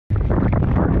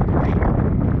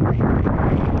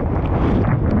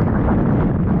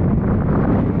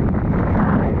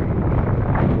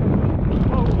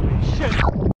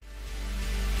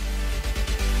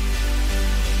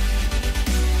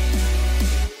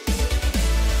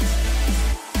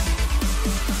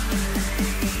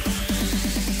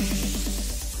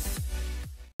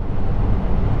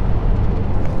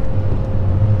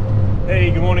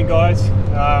guys,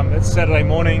 it's Saturday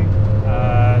morning,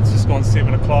 it's just gone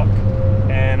 7 o'clock,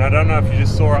 and I don't know if you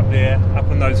just saw up there, up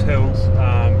on those hills,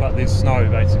 but there's snow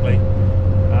basically.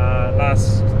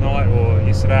 Last night or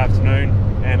yesterday afternoon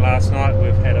and last night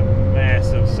we've had a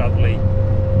massive southerly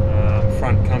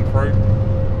front come through,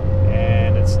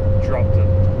 and it's dropped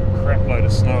a crap load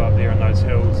of snow up there in those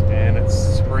hills, and it's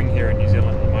spring here in New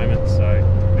Zealand at the moment,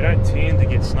 so we don't tend to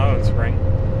get snow in spring.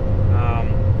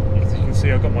 As you can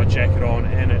see, I've got my jacket on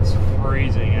and it's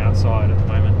freezing outside at the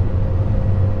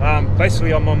moment.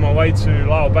 Basically I'm on my way to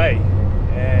Lyall Bay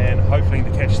and hoping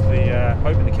to catch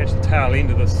the tail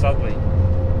end of this southerly.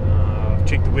 I've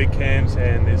checked the web cams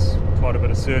and there's quite a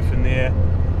bit of surf in there.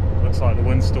 Looks like the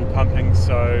wind's still pumping,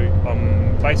 so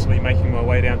I'm basically making my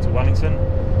way down to Wellington,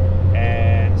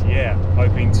 and yeah,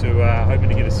 hoping to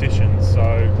get a session. So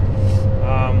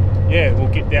yeah, we'll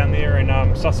get down there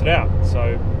and suss it out.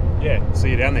 So yeah,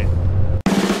 see you down there.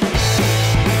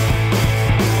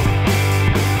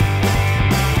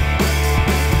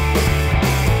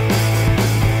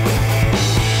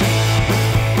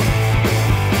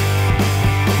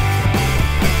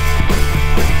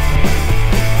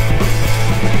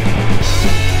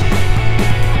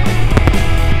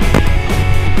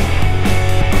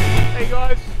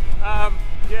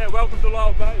 Yeah, welcome to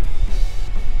Lyall Bay.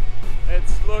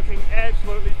 It's looking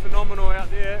absolutely phenomenal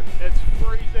out there. It's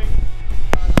freezing.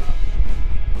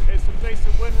 There's some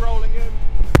decent wind rolling in,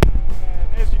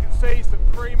 and as you can see, some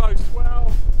primo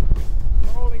swell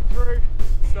rolling through.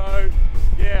 So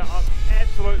yeah, I'm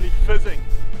absolutely fizzing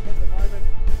at the moment.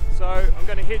 So I'm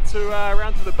going to head to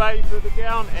around to the bay further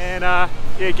down and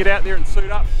yeah, get out there and suit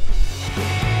up.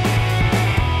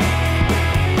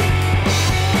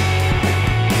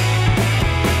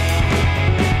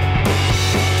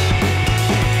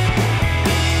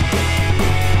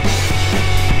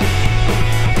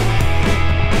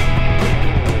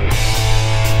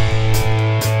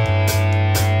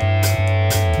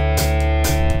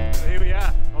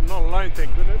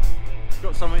 Thank goodness.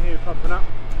 Got someone here pumping up,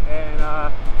 and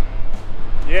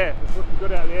yeah, it's looking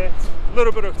good out there. It's a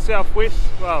little bit of southwest,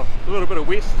 well, a little bit of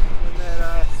west in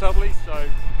that southerly, so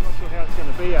not sure how it's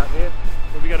going to be out there.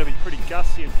 Probably going to be pretty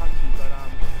gusty and punchy, but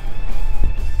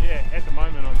yeah, at the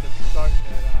moment I'm just stoked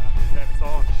that it's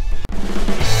on.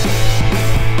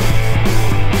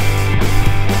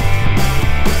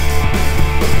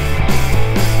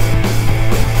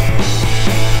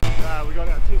 We got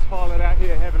our test pilot out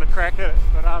here having a crack at it,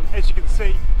 but as you can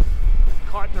see,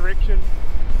 kite direction,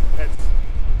 it's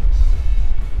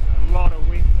a lot of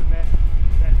wind in that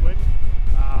wind,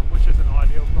 which isn't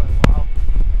ideal for a while,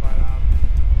 but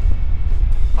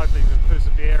hopefully we can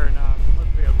persevere and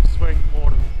hopefully it will swing more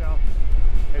to the south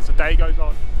as the day goes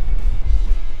on.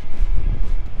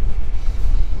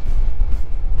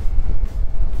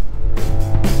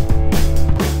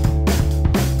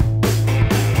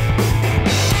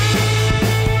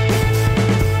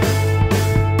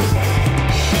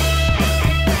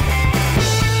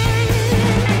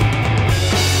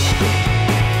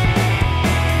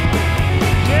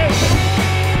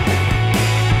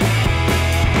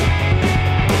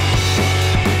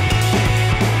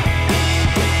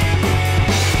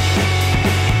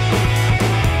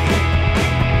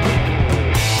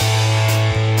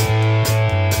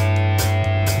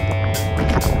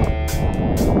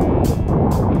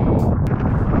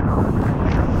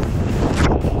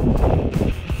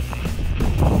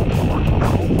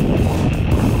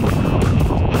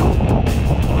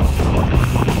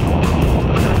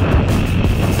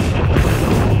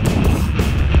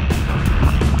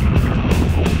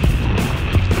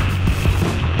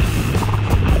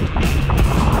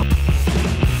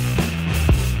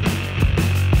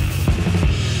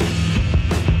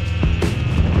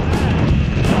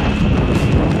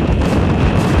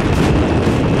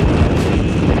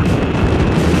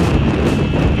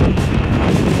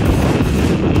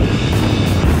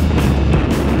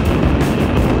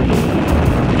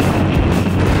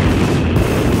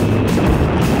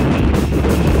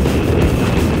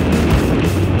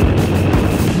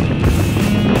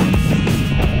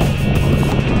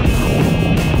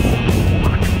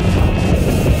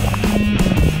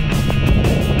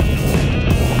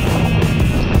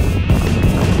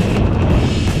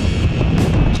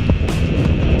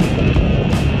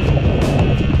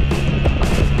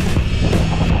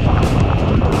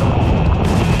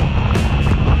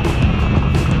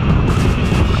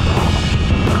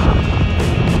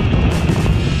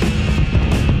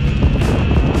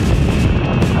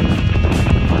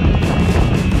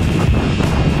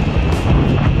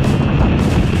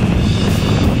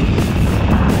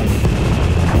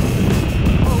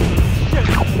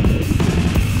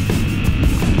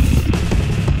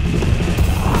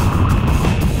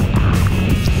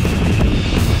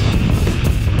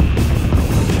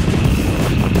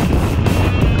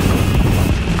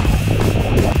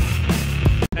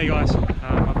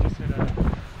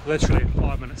 literally a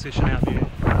 5-minute session out there.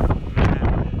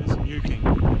 Man, it is nuking.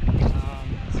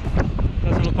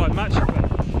 Doesn't look like much,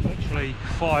 but literally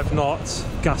 5 knots,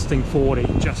 gusting 40,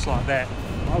 just like that.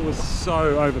 I was so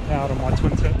overpowered on my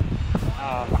twin tip.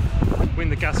 When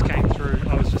the gust came through,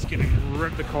 I was just getting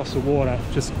ripped across the water,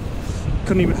 just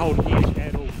couldn't even hold an edge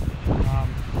at all.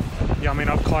 Yeah, I mean,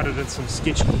 I've kited in some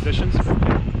sketchy conditions,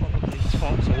 probably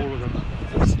tops, all of them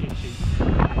are sketchy.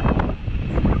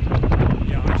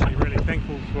 Yeah, I'm actually really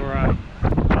thankful for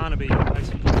Barnaby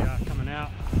basically coming out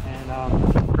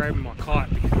and grabbing my kite,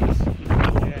 because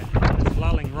yeah, it's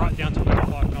lulling right down to about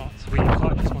 5 knots where your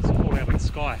kite just wants to fall out of the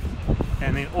sky,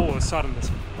 and then all of a sudden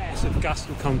this massive gust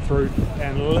will come through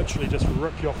and literally just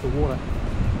rip you off the water.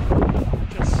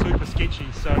 Just super sketchy.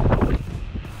 So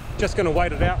just going to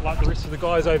wait it out like the rest of the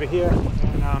guys over here,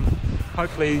 and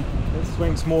hopefully it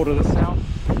swings more to the south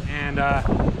and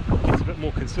gets a bit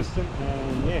more consistent,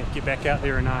 and yeah, get back out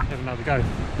there and have another go.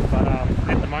 But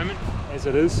at the moment, as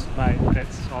it is, mate,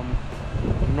 I'm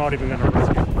not even going to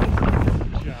risk it.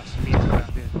 Just mental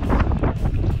out there.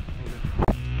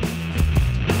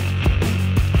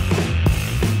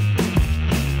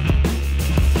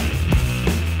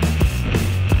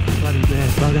 Bloody bad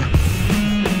bugger.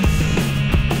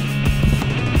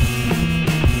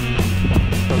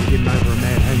 Getting over a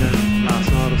mad hanger last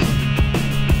night or something.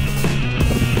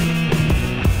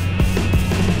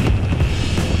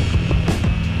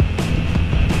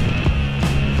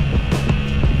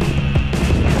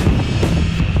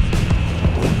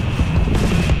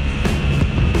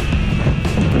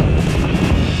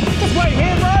 Just wait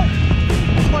here, bro!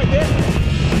 Just wait there.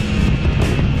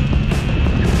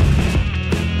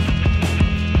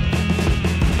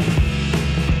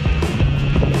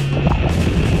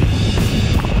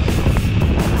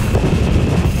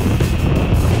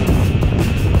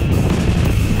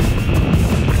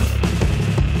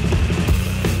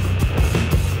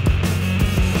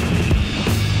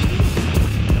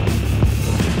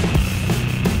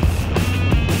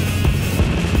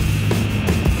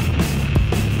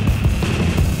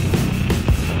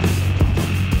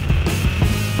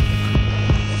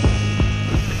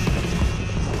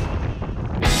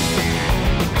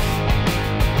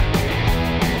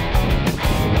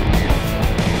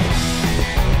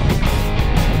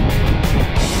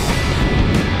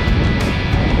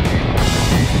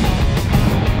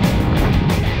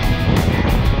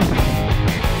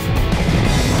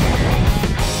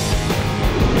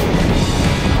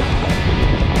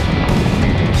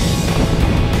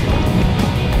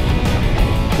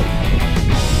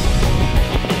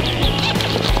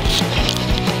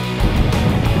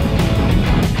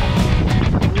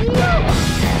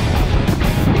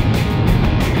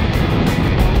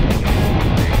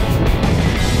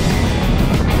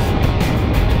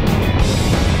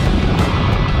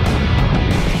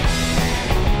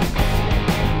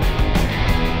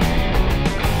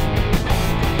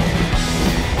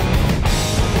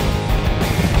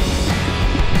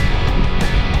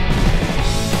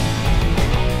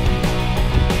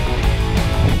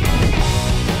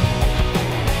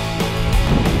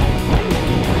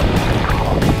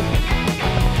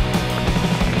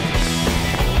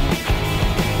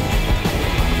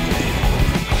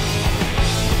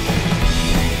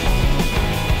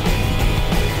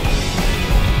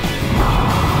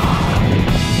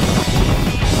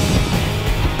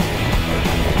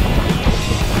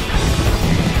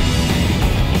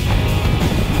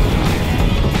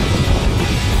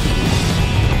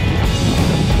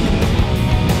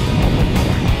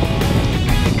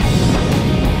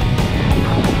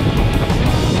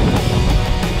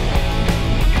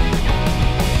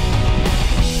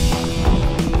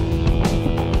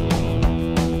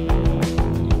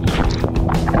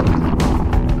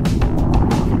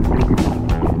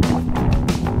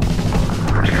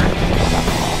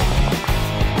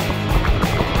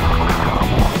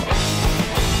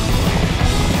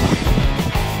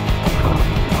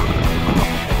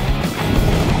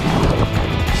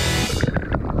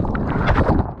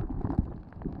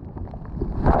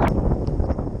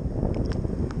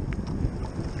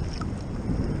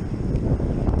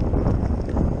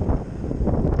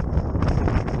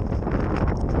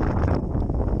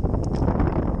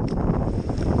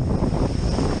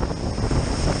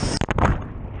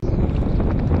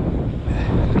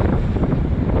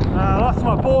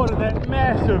 board of that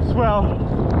massive swell,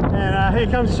 and here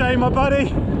comes Shay, my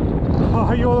buddy.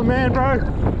 Oh, you're the man, bro.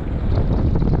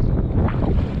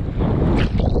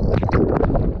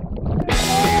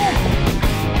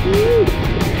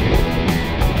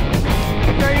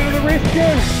 Straight into the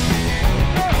rescue.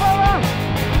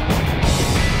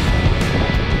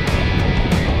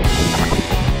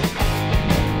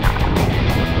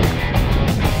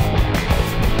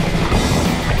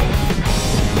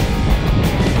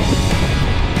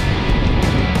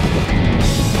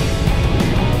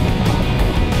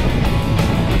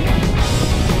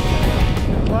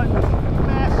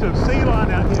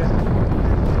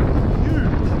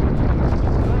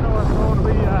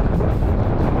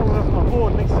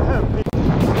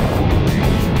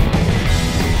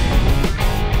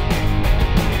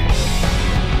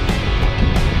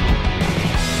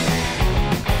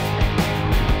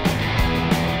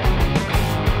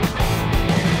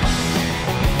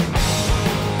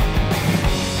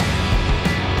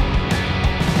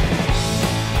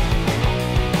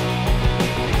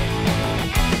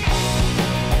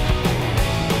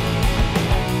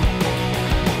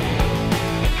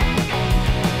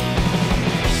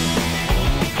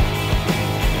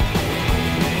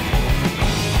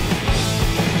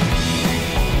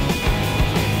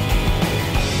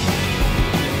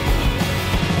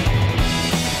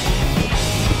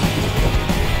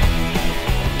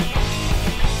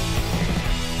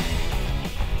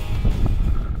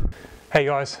 Hey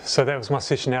guys, so that was my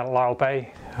session out at Lyall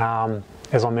Bay.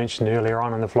 As I mentioned earlier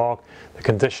on in the vlog, the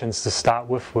conditions to start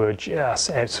with were just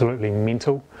absolutely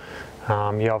mental.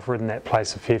 Yeah, I've ridden that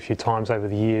place a fair few times over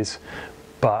the years,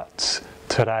 but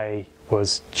today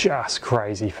was just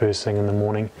crazy first thing in the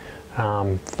morning.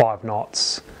 5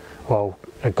 knots, well,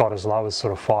 it got as low as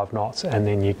sort of 5 knots, and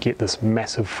then you get this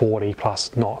massive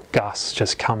 40+ knot gusts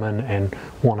just come in and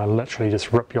want to literally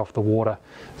just rip you off the water.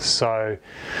 So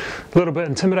a little bit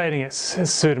intimidating at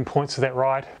certain points of that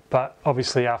ride, but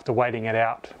obviously after waiting it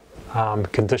out,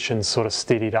 conditions sort of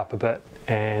steadied up a bit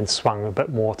and swung a bit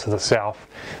more to the south,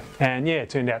 and yeah, it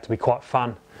turned out to be quite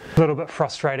fun. A little bit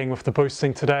frustrating with the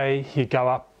boosting today. You go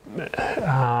up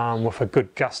with a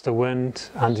good gust of wind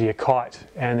under your kite,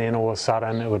 and then all of a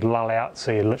sudden it would lull out,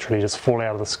 so you literally just fall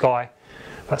out of the sky.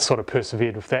 But sort of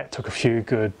persevered with that, took a few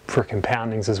good frickin'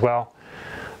 poundings as well.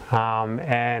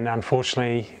 And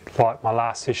unfortunately, like my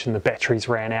last session, the batteries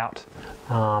ran out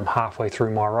halfway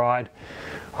through my ride.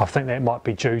 I think that might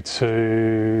be due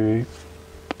to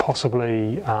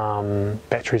possibly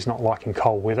batteries not liking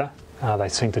cold weather. They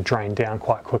seem to drain down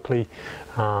quite quickly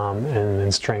in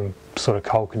extreme sort of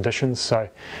cold conditions. So,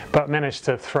 but managed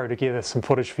to throw together some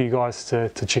footage for you guys to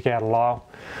check out at Lyall.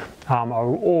 I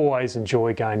always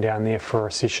enjoy going down there for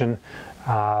a session.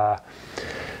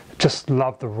 Just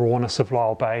love the rawness of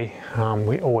Lyall Bay.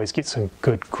 We always get some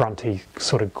good grunty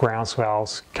sort of ground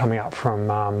swells coming up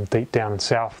from deep down in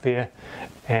south there,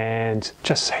 and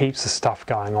just heaps of stuff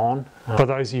going on. For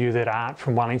those of you that aren't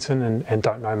from Wellington and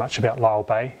don't know much about Lyall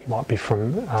Bay, you might be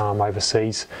from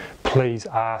overseas, please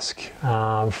ask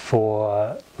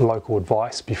for local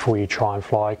advice before you try and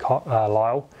fly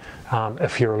Lyall.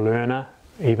 If you're a learner,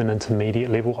 even intermediate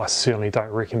level, I certainly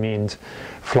don't recommend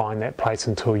flying that place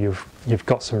until you've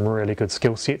got some really good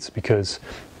skill sets, because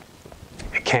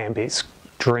it can be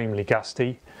extremely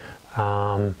gusty,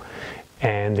 and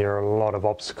there are a lot of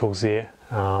obstacles there.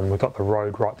 We've got the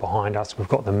road right behind us, we've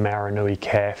got the Maranui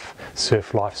Calf,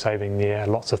 surf lifesaving there,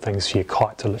 lots of things for your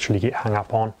kite to literally get hung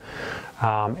up on,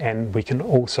 and we can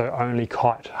also only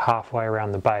kite halfway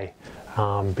around the bay.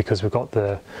 Because we've got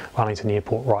the Wellington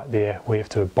Airport right there, we have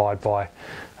to abide by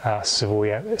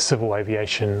civil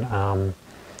aviation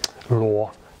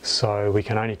law, so we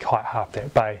can only kite half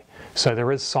that bay. So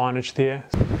there is signage there.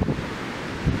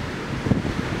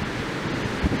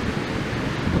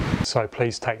 So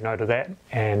please take note of that,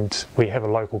 and we have a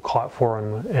local kite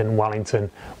forum in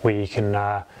Wellington where you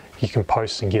can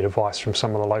post and get advice from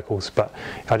some of the locals. But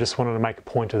I just wanted to make a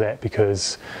point of that,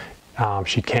 because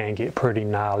she can get pretty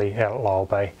gnarly out at Lyall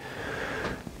Bay.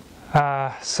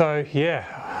 So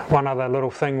yeah, one other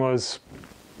little thing was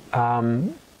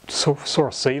saw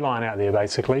a sea lion out there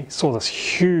basically. Saw this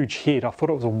huge head. I thought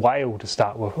it was a whale to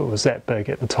start with, it was that big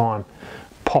at the time,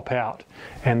 pop out,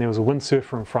 and there was a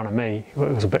windsurfer in front of me.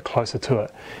 It was a bit closer to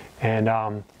it,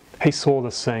 and he saw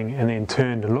this thing and then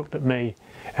turned and looked at me,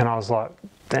 and I was like,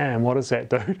 damn, what is that,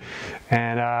 dude?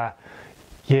 And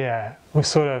yeah, we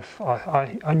sort of,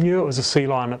 I knew it was a sea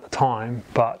lion at the time,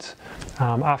 but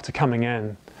after coming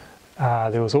in,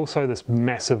 there was also this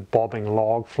massive bobbing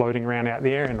log floating around out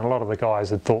there, and a lot of the guys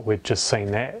had thought we'd just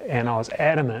seen that, and I was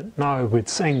adamant, no, we'd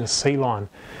seen the sea lion.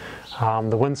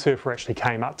 The windsurfer actually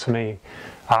came up to me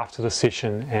after the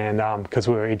session, and because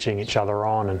we were edging each other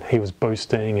on, and he was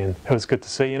boosting, and it was good to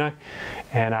see, you know,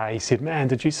 and he said, man,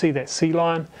 did you see that sea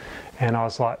lion? And I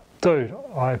was like, dude,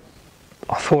 I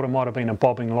thought it might have been a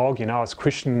bobbing log, you know, I was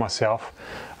questioning myself,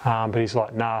 but he's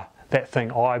like, nah, that thing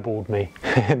eyeballed me.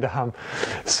 And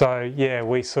so yeah,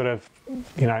 we sort of,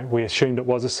 you know, we assumed it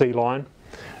was a sea lion.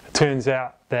 It turns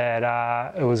out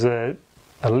that it was a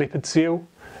leopard seal,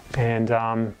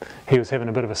 and he was having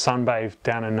a bit of a sunbathe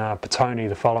down in Petone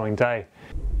the following day.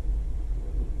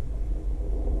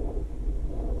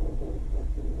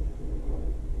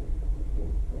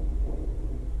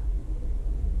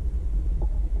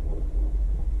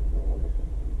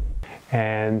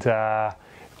 And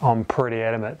I'm pretty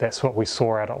adamant that's what we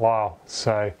saw out at Lyall.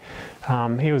 So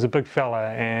he was a big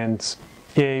fella, and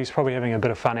yeah, he was probably having a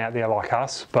bit of fun out there like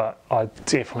us, but I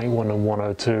definitely wouldn't have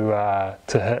wanted to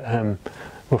hit him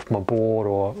with my board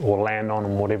or land on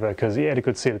him, whatever, because he had a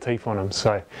good set of teeth on him.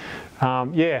 So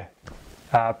yeah,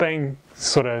 being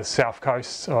sort of south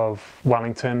coast of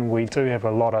Wellington, we do have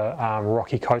a lot of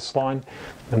rocky coastline,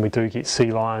 and we do get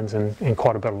sea lions and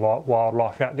quite a bit of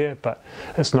wildlife out there, but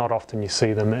it's not often you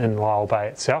see them in Lyall Bay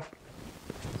itself.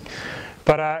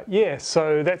 But yeah,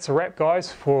 so that's a wrap,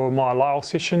 guys, for my Lyall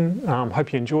session.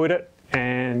 Hope you enjoyed it,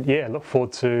 and yeah, look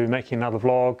forward to making another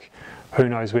vlog. Who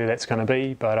knows where that's going to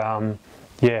be, but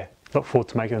yeah, look forward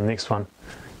to making the next one.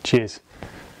 Cheers.